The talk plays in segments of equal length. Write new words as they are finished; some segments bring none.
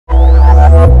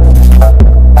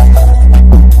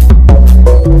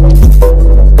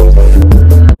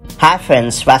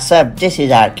friends, what's up? This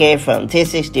is RK from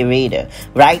 360 Reader.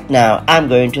 Right now, I'm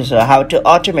going to show how to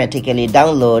automatically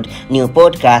download new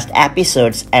podcast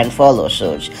episodes and follow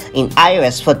shows. In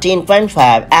iOS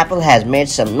 14.5, Apple has made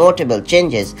some notable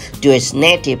changes to its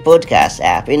native podcast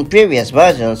app. In previous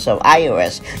versions of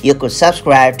iOS, you could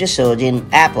subscribe to shows in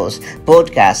Apple's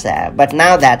podcast app. But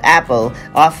now that Apple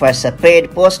offers a paid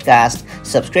podcast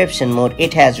subscription mode,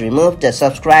 it has removed the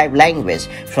subscribe language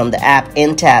from the app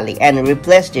entirely and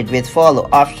replaced it with follow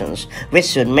options, which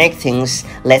should make things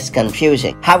less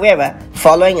confusing. However,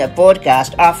 following a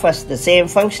podcast offers the same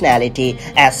functionality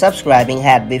as subscribing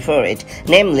had before it.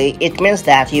 Namely, it means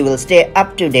that you will stay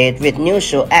up to date with new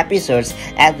show episodes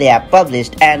as they are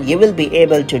published, and you will be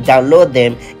able to download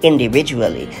them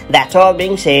individually. That all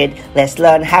being said, let's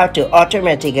learn how to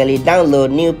automatically download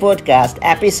new podcast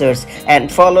episodes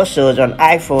and follow shows on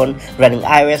iPhone running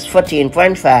iOS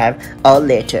 14.5 or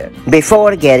later.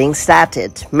 Before getting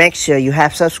started, make sure you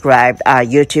have subscribed our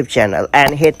YouTube channel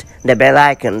and hit the bell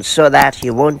icon so that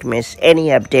you won't miss any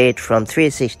update from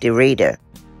 360 Reader.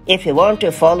 If you want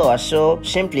to follow a show,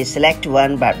 simply select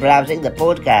one by browsing the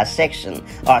podcast section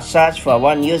or search for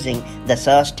one using the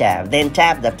search tab. Then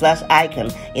tap the plus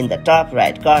icon in the top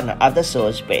right corner of the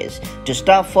shows page. To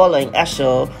stop following a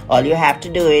show, all you have to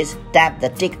do is tap the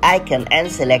tick icon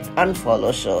and select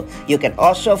unfollow show. You can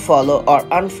also follow or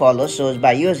unfollow shows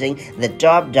by using the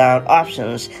drop-down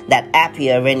options that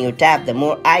appear when you tap the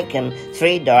more icon,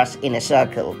 three dots in a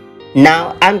circle.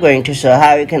 Now I'm going to show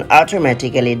how you can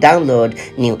automatically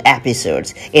download new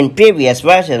episodes. In previous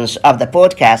versions of the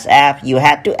podcast app, you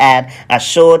had to add a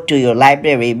show to your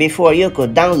library before you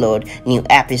could download new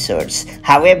episodes.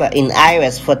 However, in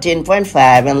iOS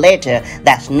 14.5 and later,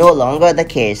 that's no longer the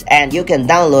case, and you can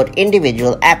download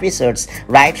individual episodes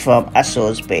right from a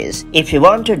show's page. If you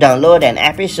want to download an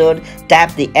episode,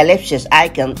 tap the ellipsis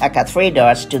icon aka three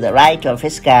dots to the right of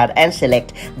his card and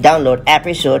select download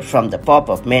episode from the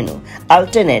pop-up menu.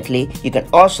 Alternately, you can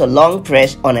also long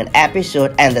press on an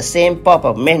episode and the same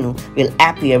pop-up menu will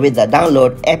appear with the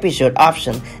download episode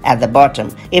option at the bottom.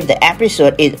 If the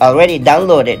episode is already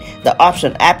downloaded, the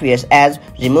option appears as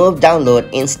remove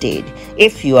download instead.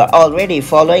 If you are already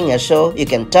following a show, you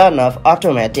can turn off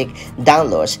automatic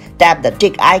downloads. Tap the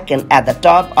tick icon at the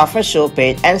top of a show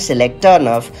page and select turn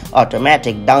off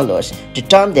automatic downloads. To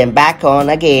turn them back on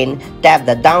again, tap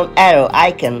the down arrow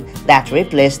icon that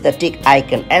replaces the tick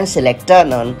icon and select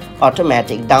turn on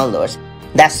automatic downloads.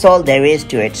 That's all there is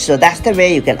to it. So that's the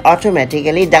way you can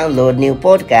automatically download new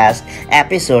podcast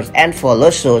episodes and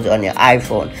follow shows on your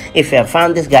iPhone. If you have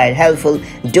found this guide helpful,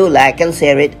 do like and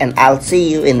share it, and I'll see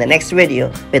you in the next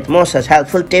video with more such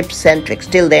helpful tips and tricks.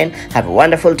 Till then, have a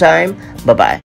wonderful time. Bye-bye.